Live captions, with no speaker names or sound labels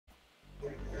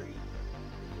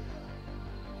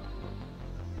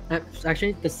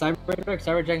Actually, the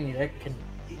CyberDark deck can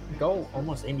go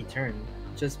almost any turn.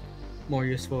 Just more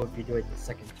useful if you do it the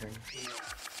second turn.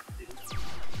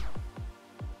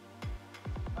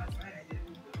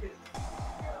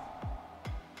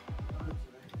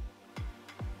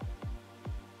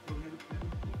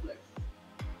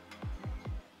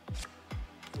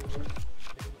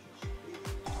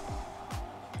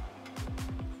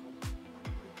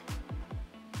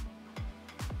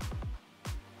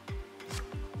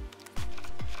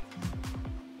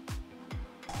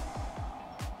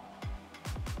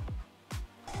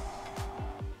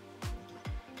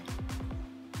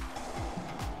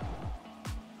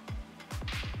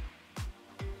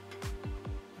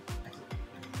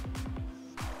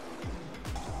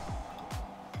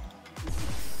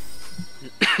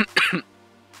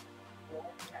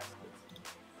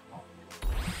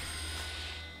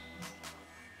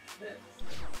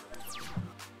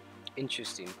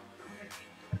 Interesting.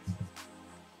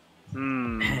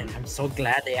 Man, I'm so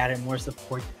glad they added more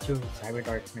support to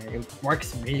CyberDarks, man. It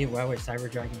works really well with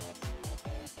CyberDragons.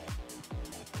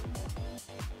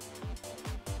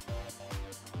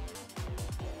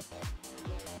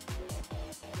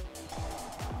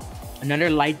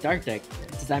 Another light dark deck.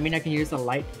 Does that mean I can use a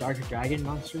light dark dragon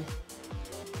monster?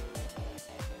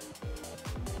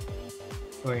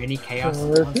 Or any chaos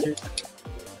monsters?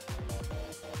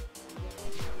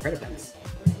 Predaplants.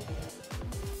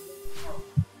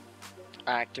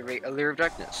 Activate Allure of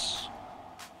Darkness.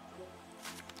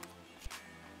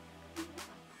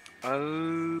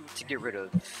 Oh, to get rid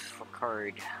of a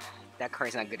card. That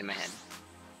card's not good in my hand.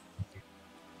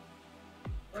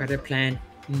 Predaplant,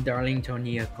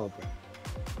 Darlingtonia Cobra.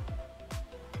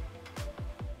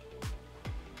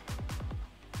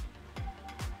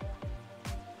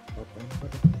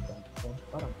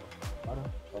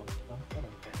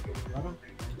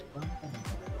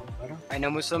 I know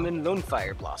we summon Lone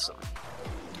Fire Blossom.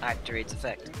 Activates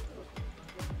effect.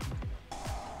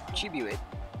 Tribute it.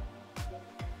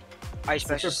 I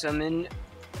special summon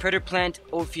Predaplant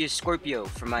Ophius Scorpio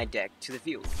from my deck to the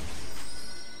field.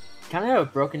 Kind of a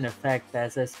broken effect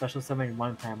that says special summon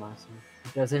one plant monster.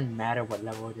 It doesn't matter what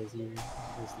level it is either.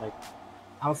 It's like,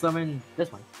 I'll summon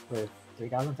this one with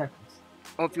 3,000 seconds.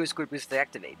 Ophius Scorpio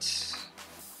deactivates.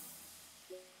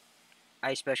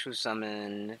 I special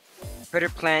summon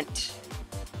Predaplant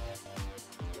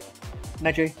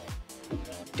Metri.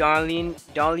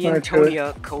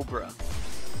 Darlingtonia Cobra.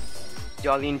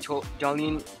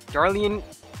 Darlingtonia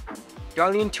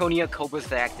Cobra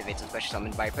deactivates and special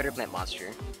summoned by a Predaplant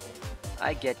monster.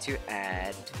 I get to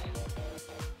add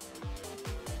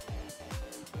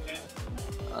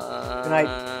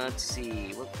let's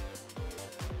see.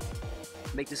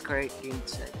 Make this card game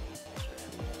set.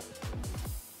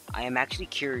 I am actually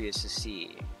curious to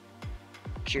see.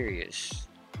 Curious.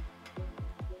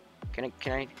 Can I?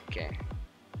 Okay.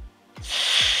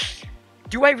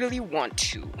 Do I really want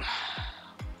to?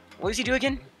 What does he do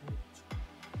again?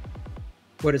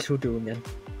 What does who do again?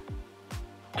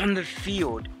 On the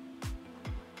field.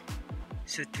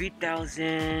 So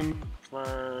 3,000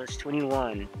 plus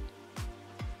 21.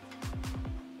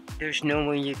 There's no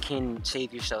way you can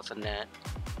save yourself on that.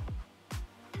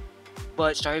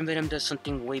 But Starving Venom does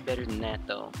something way better than that,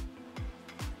 though.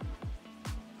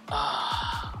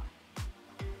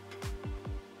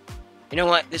 You know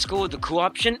what? Let's go with the cool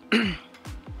option.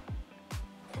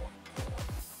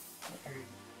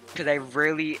 Because I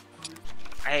rarely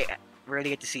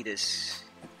get to see this.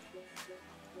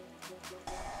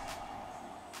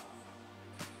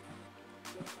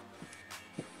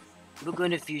 We'll go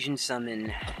into Fusion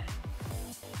Summon.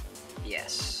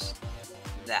 Yes.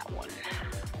 That one.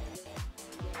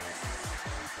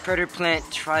 Predaplant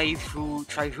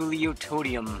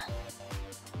Trifoliotodium.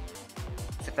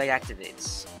 If that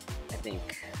activates, I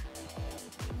think.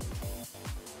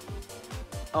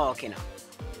 Oh, okay, no.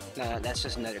 No, that's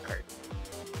just another card.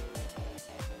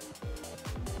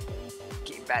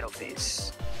 Okay, battle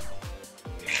phase.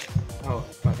 Oh,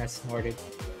 fuck, I snorted.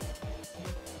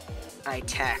 I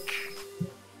attack.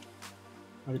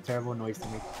 What a terrible noise to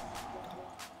make.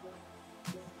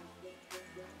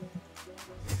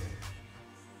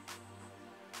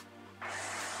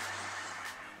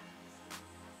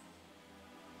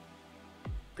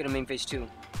 Go to main phase 2.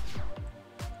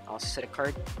 I'll set a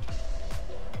card.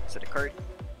 Set a card.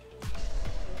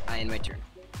 I end my turn.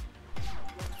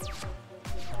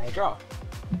 I draw.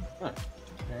 Huh.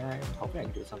 Hopefully I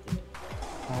can do something.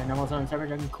 Normal summon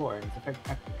CyberDragon Core. Its effect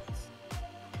activates.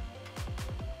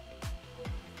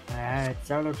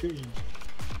 Cellular Fusion.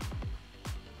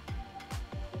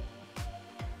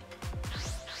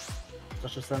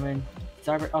 Special summon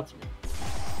Cyber Ultimate.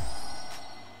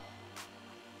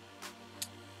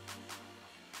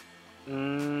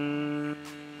 Mm.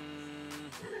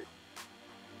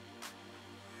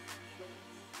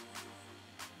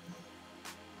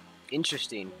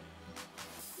 Interesting.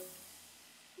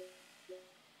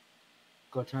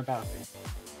 Go to my battlefield.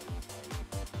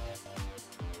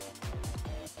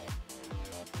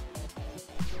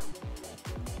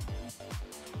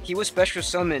 He was special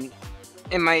summoned,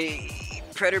 and my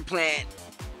Predaplant.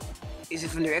 Is it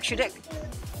from their extra deck?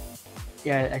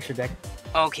 Yeah, extra deck.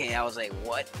 Okay, I was like,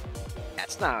 what?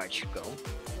 That's not how it should go.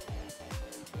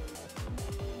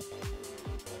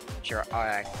 Sure, I'll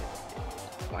activate it.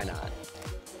 Why not?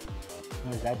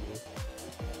 What does that do?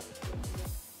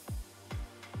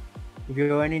 If you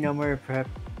go any number of prep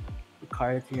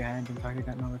card to your hand and target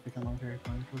that number for a long period of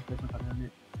time, place my card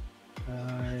on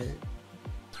it.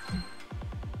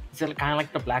 Is it kind of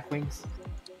like the Black Wings?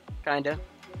 Kinda.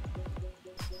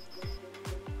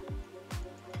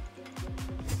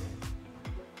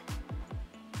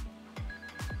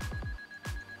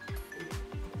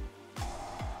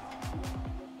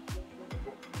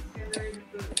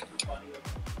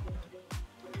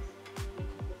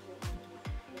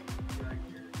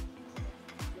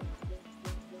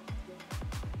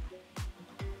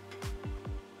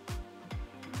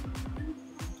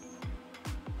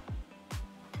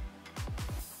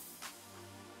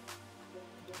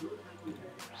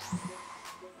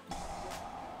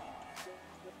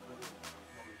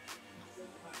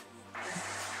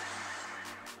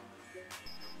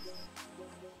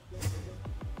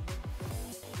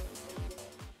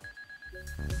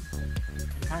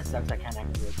 It kind of sucks I can't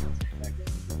activate this effect.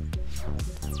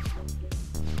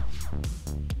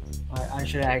 I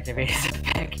should activate this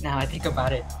effect now I think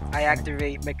about it. I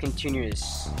activate my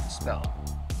continuous spell.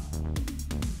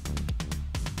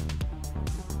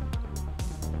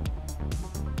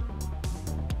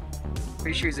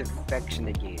 Pretty sure it's affection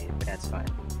negated, but that's fine.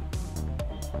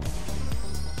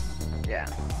 Yeah.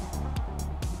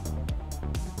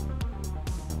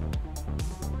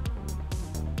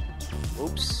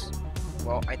 Oops.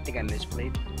 Well, I think I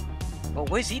misplayed. Oh,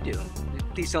 what does he do?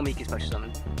 Please tell me he can special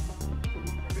summon.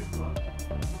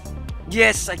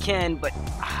 Yes, I can, but...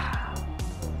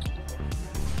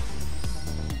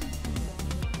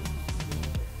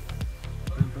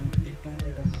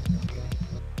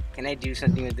 Can I do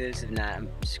something with this? If not, I'm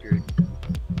screwed.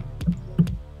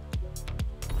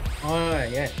 Oh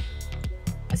yeah.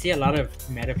 I see a lot of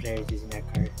meta players using that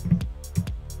card.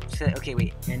 So, okay,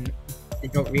 wait. And they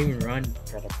don't even run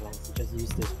Predaplants, they just use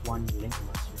this one link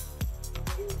monster.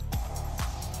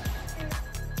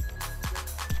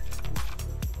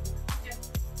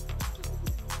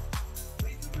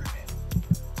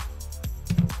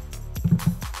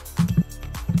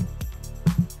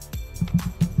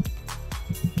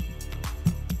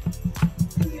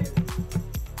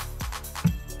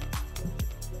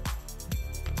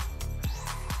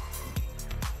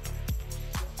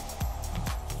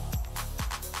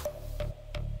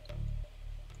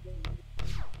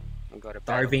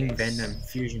 Starving Venom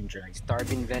Fusion Dragon.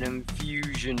 Starving Venom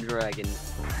Fusion Dragon.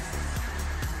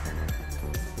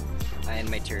 I end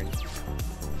my turn.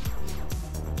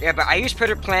 Yeah, but I use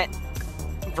Predaplant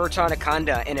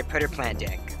Vertonaconda in a Predaplant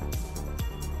deck.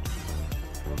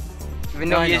 Even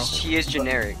though he is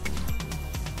generic.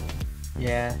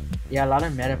 Yeah. Yeah, a lot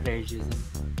of meta players use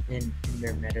him in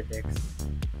their meta decks.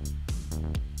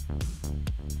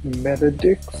 Meta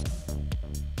dicks?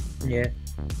 Yeah.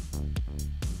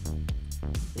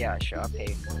 Yeah, sure, I'll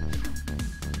pay.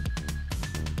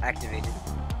 Activated.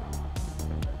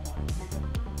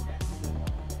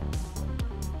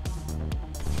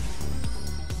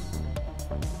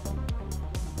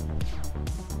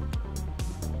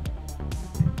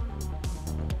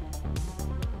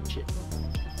 Shit.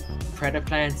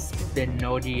 Predaplants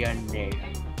Benodia Neg.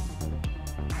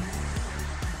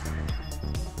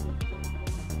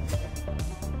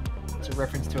 It's a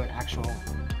reference to an actual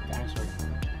dinosaur.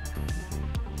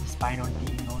 Spino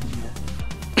Dinodia.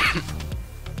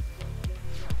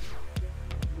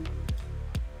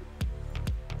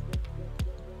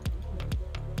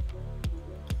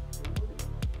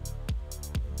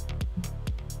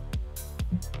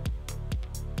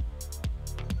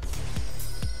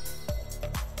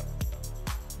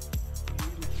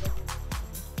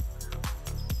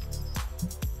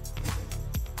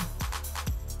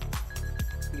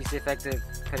 Use the effective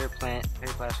Predaplant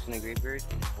from the graveyard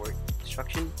and abort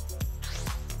destruction.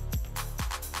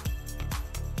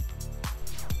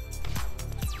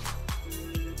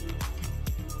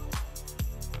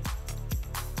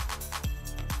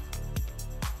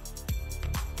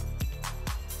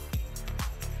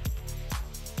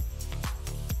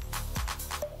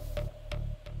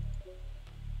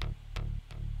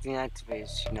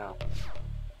 Deactivates. No.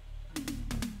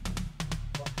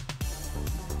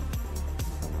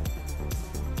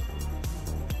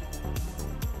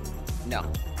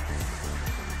 No.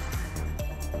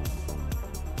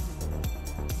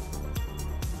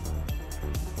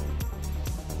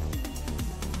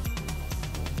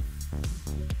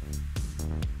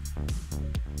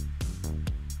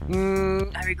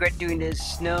 I regret doing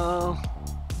this. No.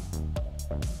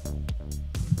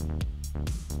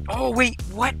 Oh wait,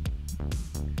 what?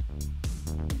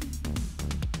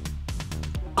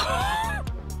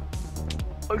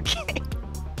 Okay.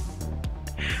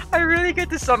 I really get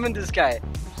to summon this guy.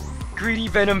 Greedy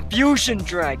Venom Fusion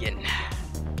Dragon.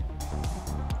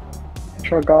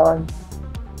 Dragon.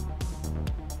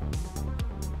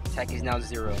 Attack is now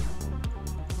 0.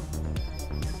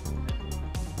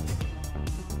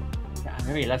 Yeah,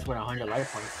 maybe less than 100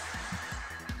 life points.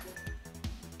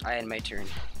 I end my turn.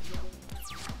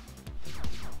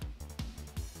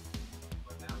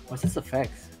 What's this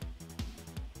effects?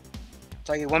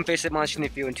 Target one face-up monster in the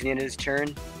field until the end of his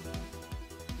turn.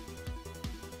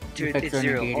 Effects It's are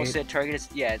 0. negated. Also, target is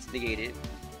it's negated.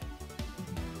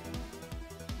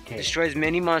 Okay. Destroy as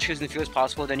many monsters in the field as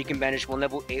possible. Then you can banish one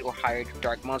level 8 or higher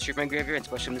dark monster from the graveyard and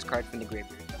special summon this card from the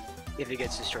graveyard if it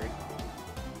gets destroyed.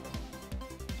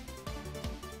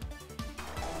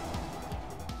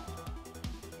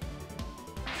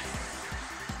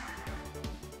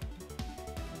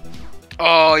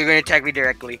 Oh, you're gonna attack me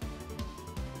directly.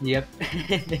 Yep.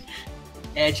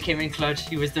 Edge came in clutch.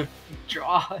 He was the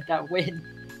draw that win.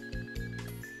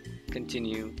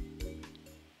 Continue.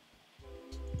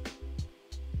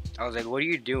 I was like, what are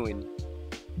you doing?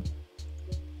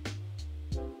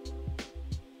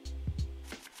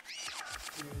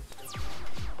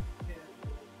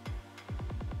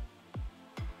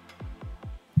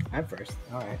 I'm first.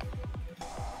 Alright.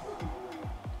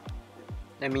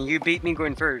 I mean, you beat me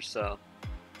going first, so.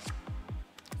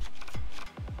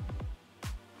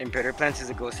 And Predaplants is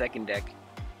a go second deck.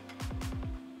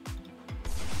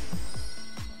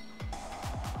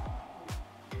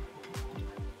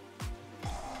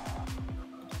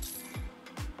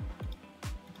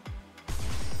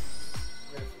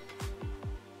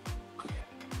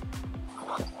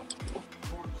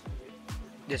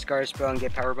 Discard a spell and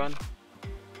get power bond.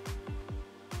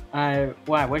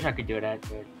 Well, I wish I could do that,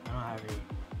 but I don't have any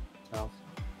spells.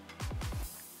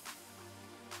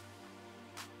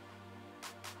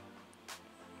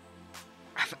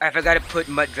 I forgot to put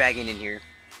Mud Dragon in here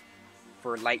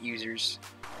for light users.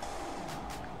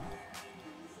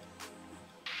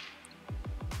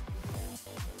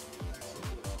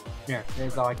 Yeah,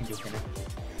 that's all I can do for now.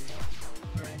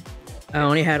 I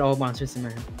only had all monsters in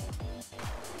my hand.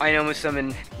 I know I'm gonna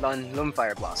summon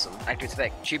Lumefire Blossom. Active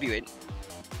effect, tribute it.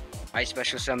 I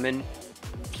special summon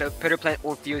Predaplant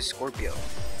Orpheus Scorpio.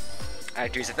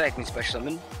 Active effect, we special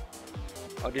summon.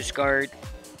 I'll discard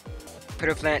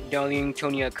Predaplant Darling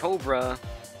Tonia Cobra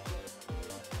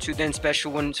to then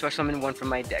special summon one from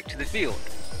my deck to the field.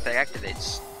 That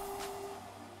activates.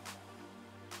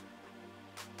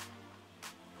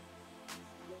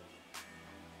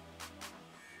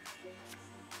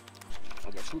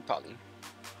 I'll get Food Poly.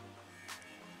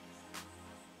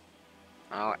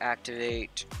 I'll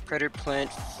activate Predaprime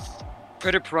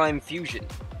Fusion.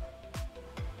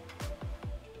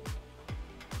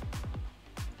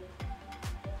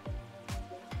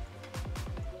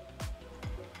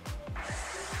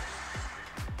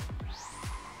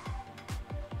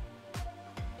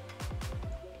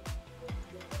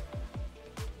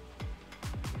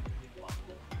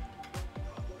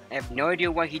 I have no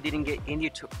idea why he didn't get India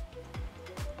to.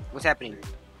 What's happening?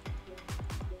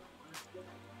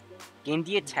 Gain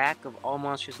the attack of all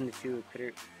monsters in the field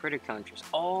with critter counters.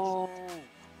 Oh!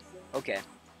 Okay.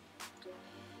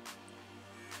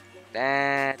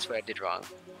 That's what I did wrong.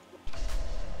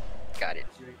 Got it.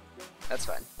 That's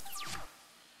fine.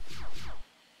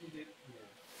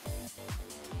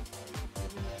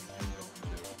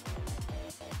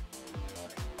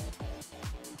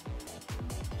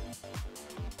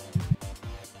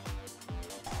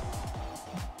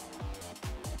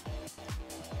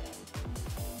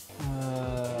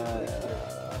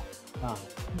 Oh.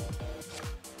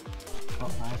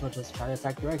 Well, might as well just try to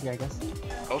attack directly, I guess.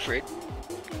 Go for it.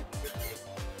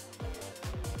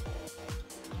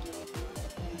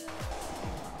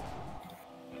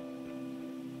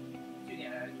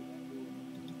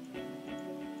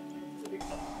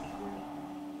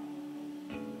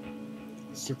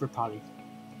 Super Poly.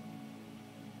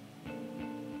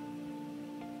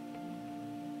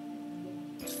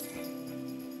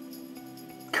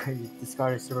 You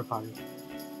discarded Super Poly.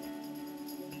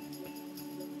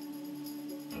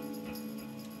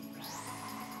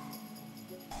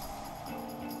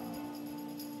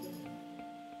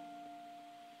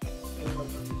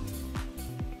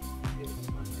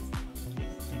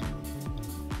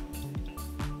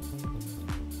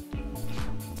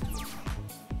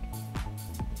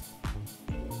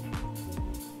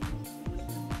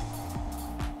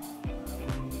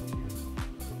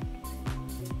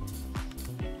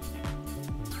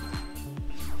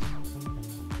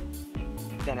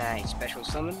 Then I special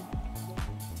summon.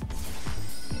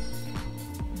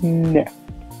 No.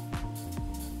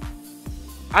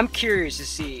 I'm curious to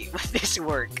see will this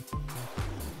work.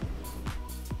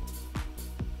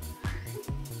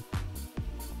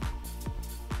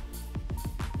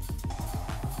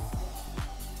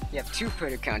 You have 2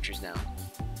 Predator counters now.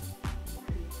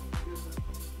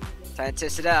 Time to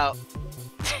test it out.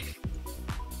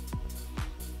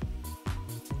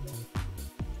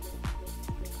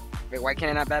 Wait, why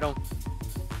can't I not battle?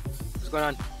 What's going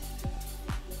on?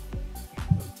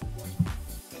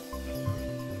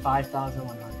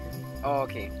 5,100. Oh,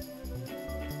 okay.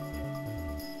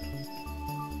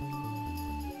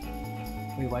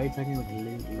 Wait, why are you talking with the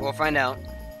lady? We'll find out.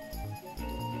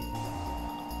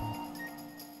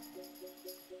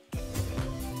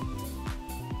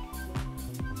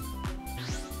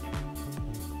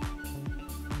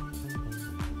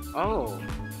 Oh,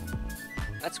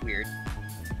 that's weird.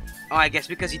 Oh, I guess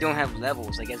because you don't have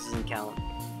levels, I guess it doesn't count.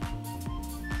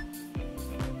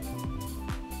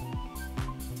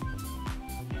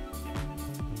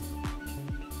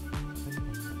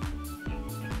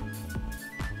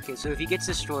 Okay, so if he gets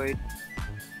destroyed...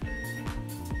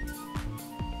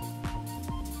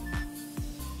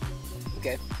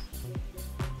 Okay.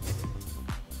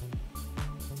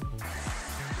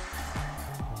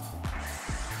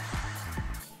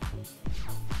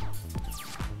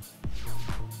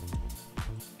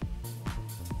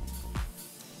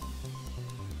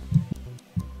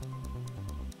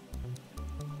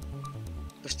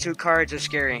 Those 2 cards are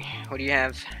scary. What do you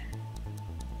have?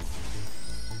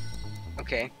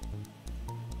 Okay.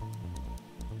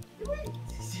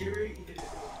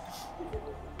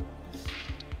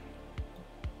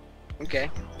 Okay.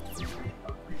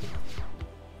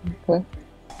 Okay.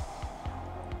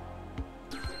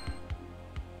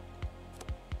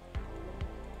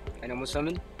 I normal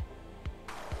summon.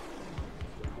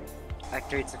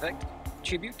 Activates effect.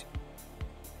 Tribute.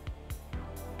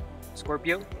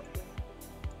 Scorpio.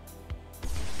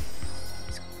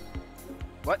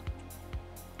 What?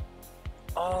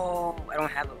 Oh, I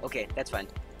don't have it. Okay, that's fine.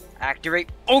 Activate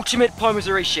Ultimate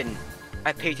Polymerization.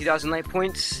 I pay 2,000 light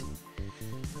points.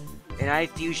 And I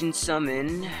fusion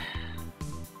summon.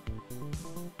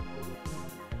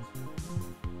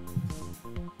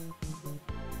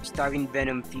 Starving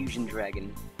Venom Fusion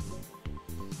Dragon.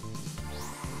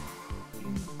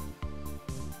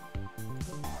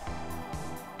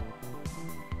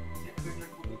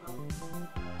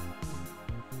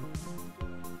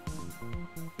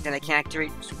 Then I can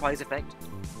activate Surprise Effect.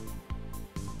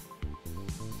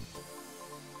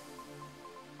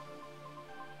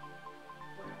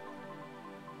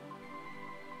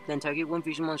 Then target 1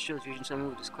 fusion monster with fusion summon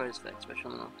with discard effect.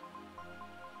 Special unlocked.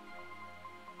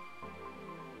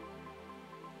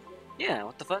 Yeah,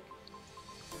 what the fuck?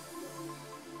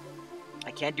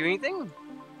 I can't do anything?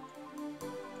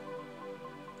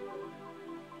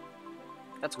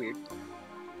 That's weird.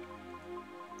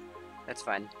 That's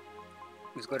fine.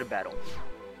 Let's go to battle.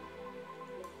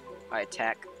 I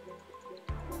attack.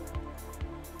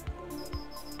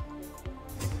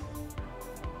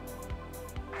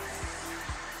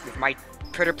 With my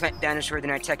Predaplant dinosaur,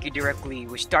 then I attack you directly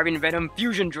with Starving Venom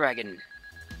Fusion Dragon.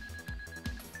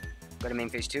 Go to main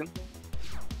phase 2.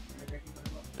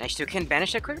 I still can't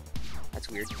banish that card? That's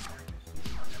weird.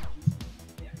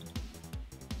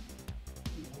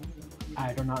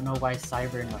 I do not know why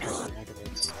Cyber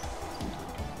activates.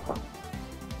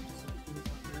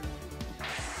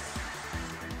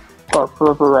 Oh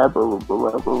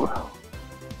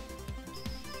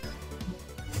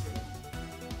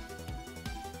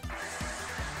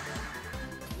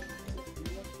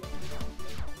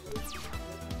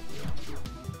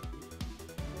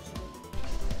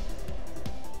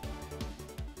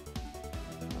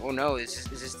no, is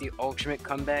this the ultimate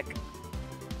comeback?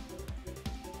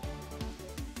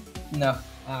 No,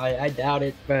 I doubt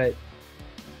it, but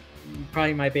you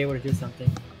probably might be able to do something.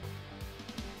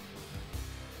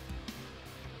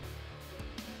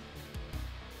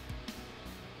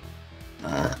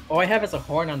 All I have is a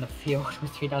horn on the field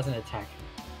with 3,000 attack.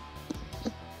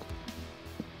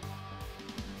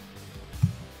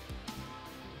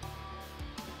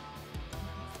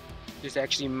 This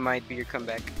actually might be your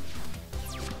comeback.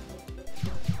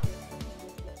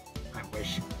 I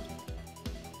wish.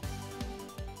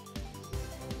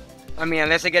 I mean,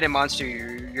 unless I get a monster,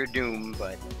 you're doomed.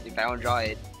 But if I don't draw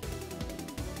it,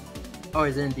 Oh,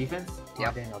 is it in defense? Oh, I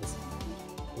Yep. didn't notice.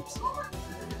 Oops.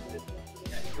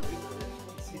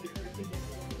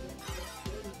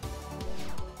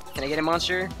 can I get a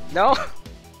monster? No.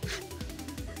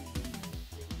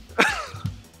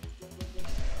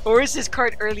 Or is this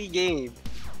card early game?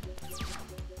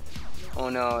 Oh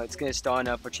no, it's gonna stall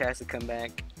enough for Chaz to come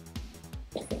back.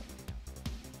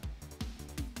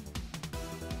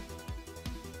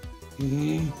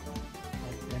 Damn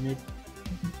it.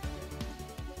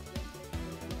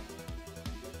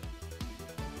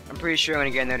 I'm pretty sure I'm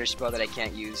gonna get another spell that I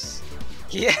can't use.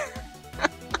 Yeah.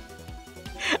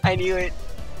 I knew it.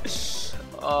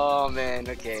 Oh man,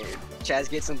 okay. Chaz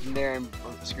gets something there and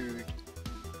I'm screwed.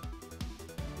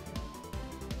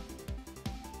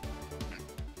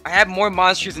 I have more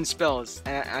monsters than spells,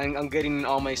 and I'm getting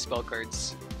all my spell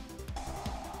cards.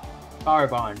 Power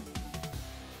Bond.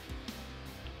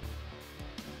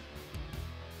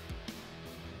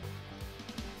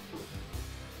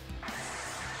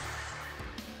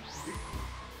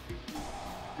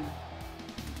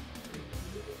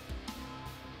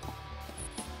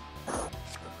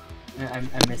 I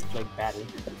misplayed badly.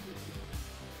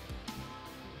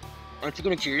 Aren't you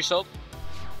gonna kill yourself?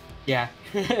 Yeah,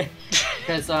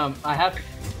 because I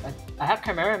have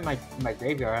Chimera in my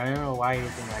graveyard. I don't know why you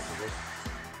didn't activate.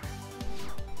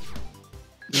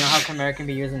 You know how Chimera can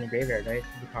be used in the graveyard, right?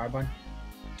 The power bond.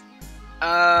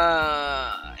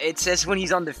 It says when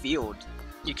he's on the field,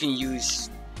 you can use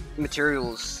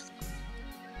materials.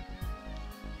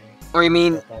 Or you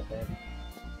mean, Not that bad.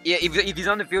 yeah, if he's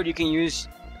on the field, you can use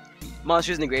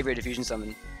monsters in the graveyard to fusion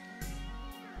summon.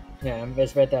 Yeah, I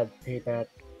misread that pretty bad.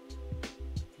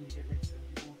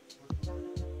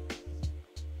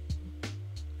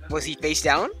 Was he face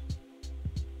down?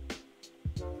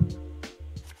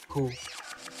 Cool.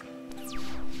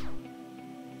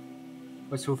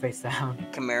 Was who face down?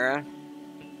 Chimera,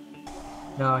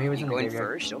 No, he was you in the going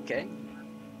graveyard. first? Okay.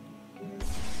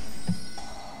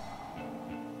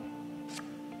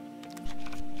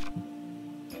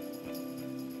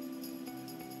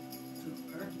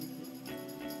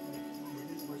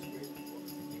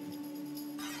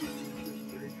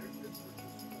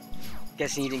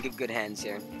 Guessing you didn't get good hands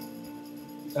here.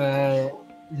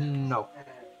 No.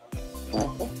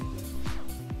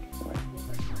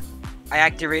 I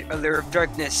activate Allure of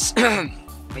Darkness.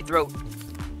 My throat.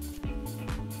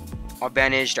 I'll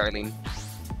banish Darling.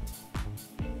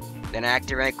 Then I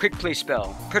activate a quick play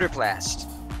spell, Predaplants.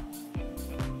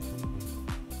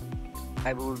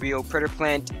 I will reveal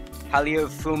Predaplant,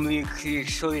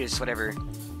 Haliofumliculius, whatever.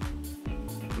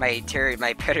 My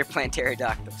Predaplant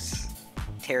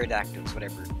Pterodactyls,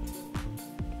 whatever.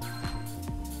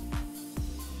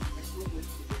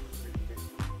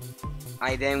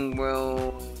 I then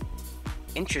will...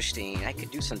 Interesting, I could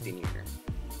do something here.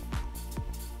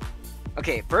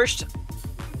 Okay, first,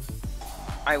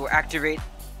 I will activate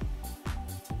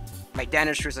my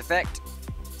Danister's effect,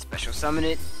 special summon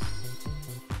it.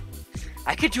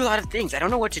 I could do a lot of things, I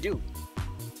don't know what to do.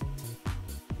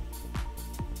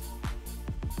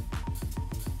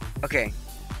 Okay.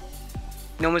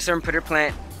 Nomoserm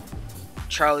Predaplant,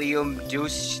 Charlium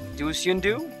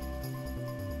Duciundu.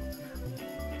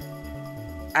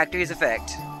 Activate his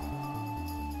effect.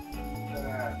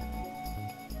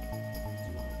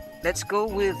 Let's go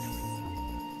with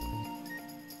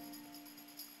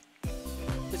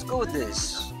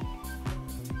this.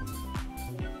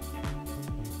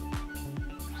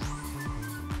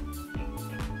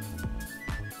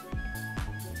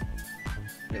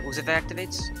 Wait, whose effect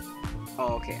activates?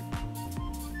 Oh, okay.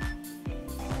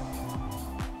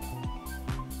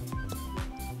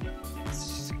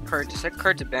 Set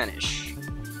card to banish.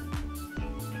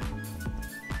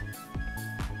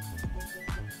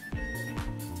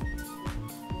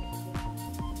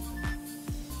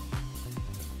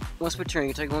 Once per turn,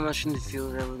 you take one motion to the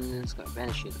field and it's gonna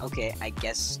banish it. Okay, I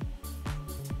guess.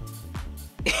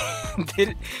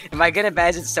 Am I gonna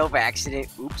banish itself by accident?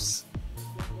 Oops.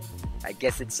 I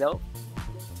guess itself.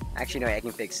 Actually, no, I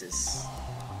can fix this.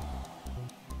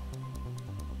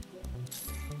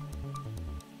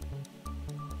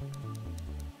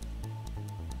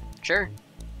 Sure.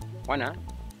 Why not?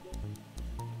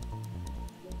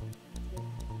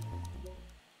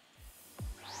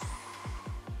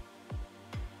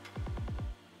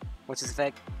 What's his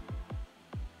effect?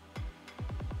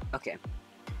 Okay.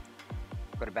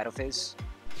 Go to battle phase.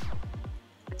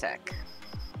 Attack.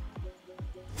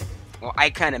 Well, I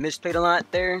kind of misplayed a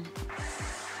lot there.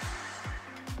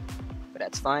 But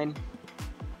that's fine.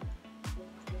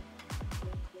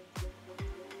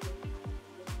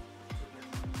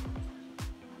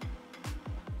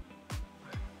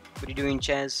 What are you doing,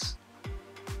 Chaz?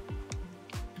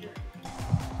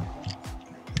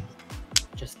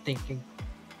 Just thinking.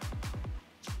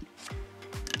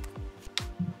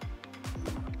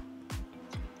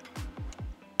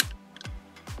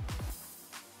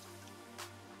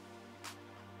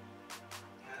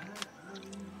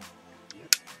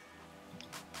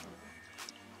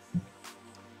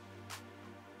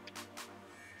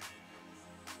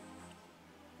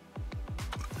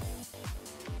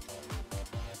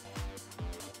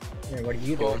 Yeah, what are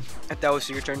you Well, doing? I thought it was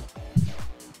your turn.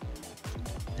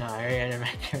 No, I already had it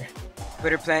back there.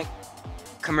 Predaplant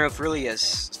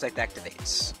Camerofilius select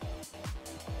activates.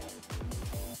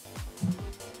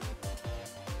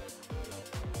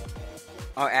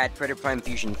 I'll add Predaplant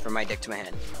Fusion from my deck to my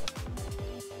hand.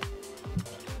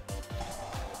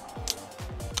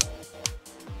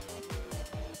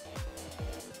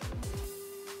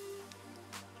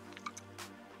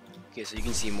 Okay, so you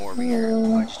can see more over here.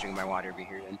 I'll just drink my water over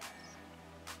here then.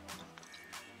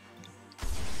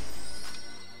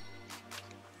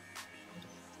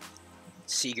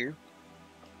 Seeger.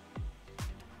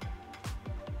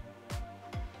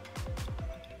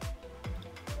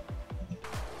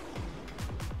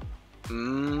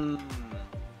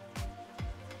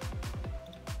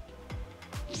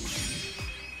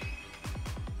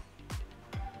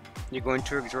 You're going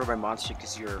to absorb my monster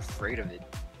because you're afraid of it.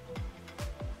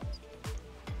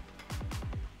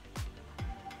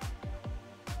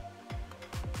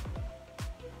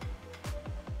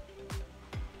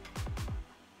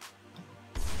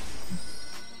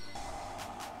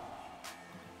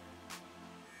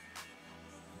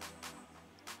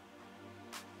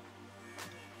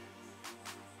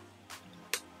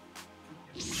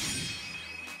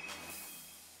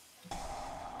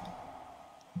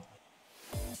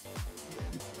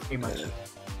 Pretty much.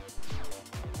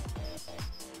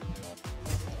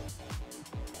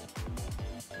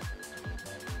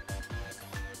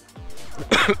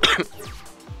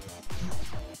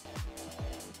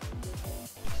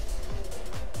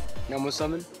 Normal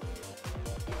summon?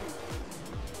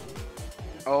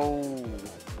 Oh,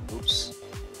 oops.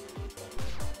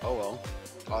 Oh well.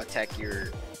 I'll attack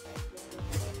your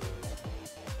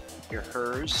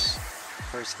hers.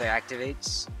 Hers that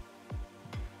activates.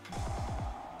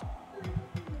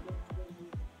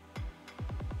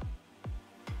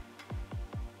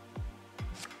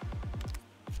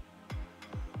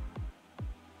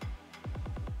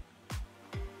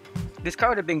 This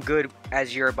card would have been good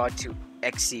as you're about to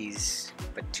Xyz,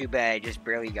 but too bad I just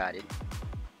barely got it.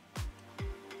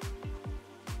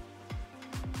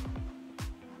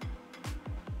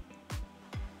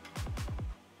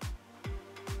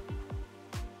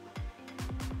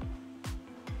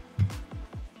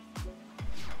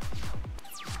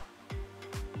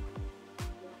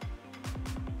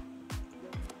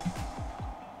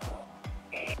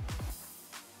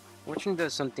 Which one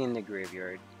does something in the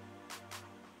graveyard?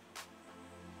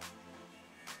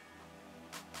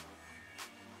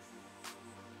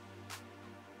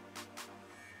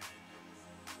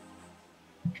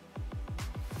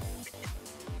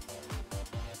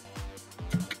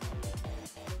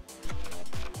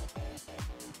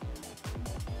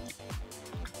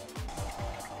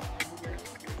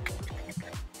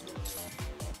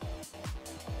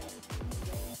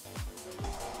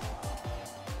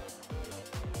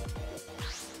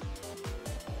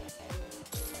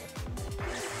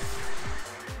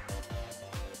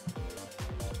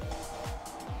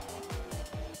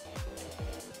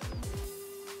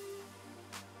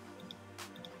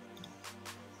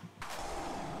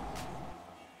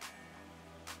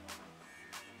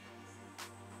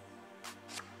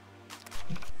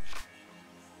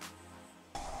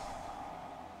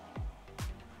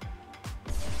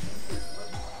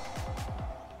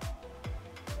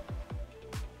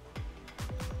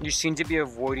 You seem to be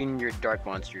avoiding your dark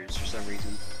monsters for some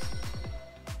reason.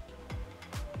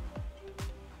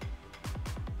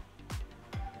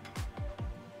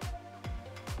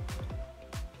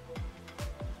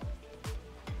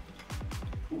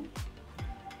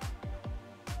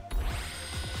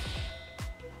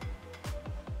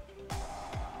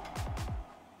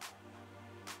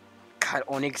 God,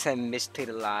 Onyx I misplayed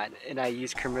a lot, and I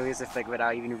used Carmelia's effect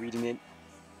without even reading it.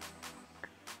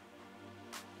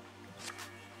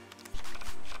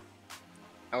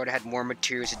 I would have had more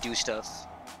materials to do stuff.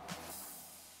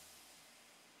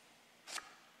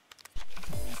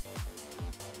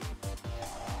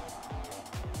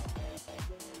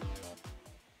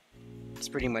 It's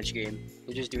pretty much game.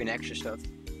 You're just doing extra stuff.